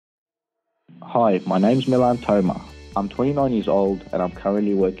Hi, my name's Milan. I'm 29 years old and I'm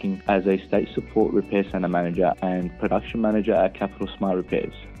currently working as a State Support Repair Centre Manager and Production Manager at S.M.A.R.T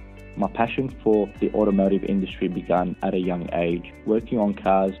Repairs. My passion for the automotive industry began at a young age, working on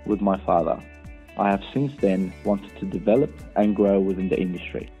cars with my father. I have since then wanted to develop and grow within the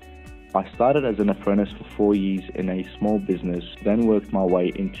industry. I started as an apprentice for 4 years in a small business, then worked my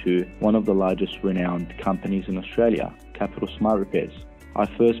way into one of the largest renowned companies in Australia, S.M.A.R.T Repairs. I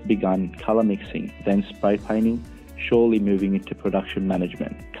first began colour mixing, then spray painting, shortly moving into production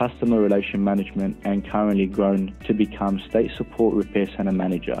management, customer relation management, and currently grown to become State Support Repair Centre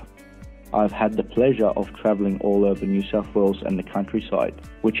Manager. I've had the pleasure of travelling all over New South Wales and the countryside,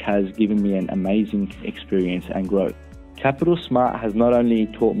 which has given me an amazing experience and growth. S.M.A.R.T has not only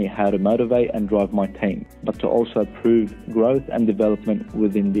taught me how to motivate and drive my team, but to also prove growth and development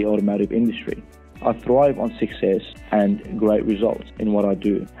within the automotive industry. I thrive on success and great results in what I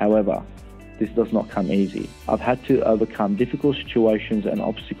do. However, this does not come easy. I've had to overcome difficult situations and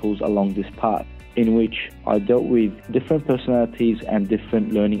obstacles along this path, in which I dealt with different personalities and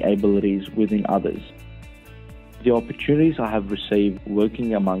different learning abilities within others. The opportunities I have received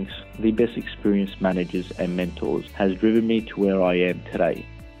working amongst the best experienced managers and mentors has driven me to where I am today.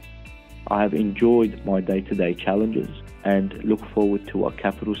 I have enjoyed my day-to-day challenges and look forward to what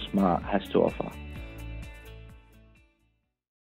S.M.A.R.T has to offer.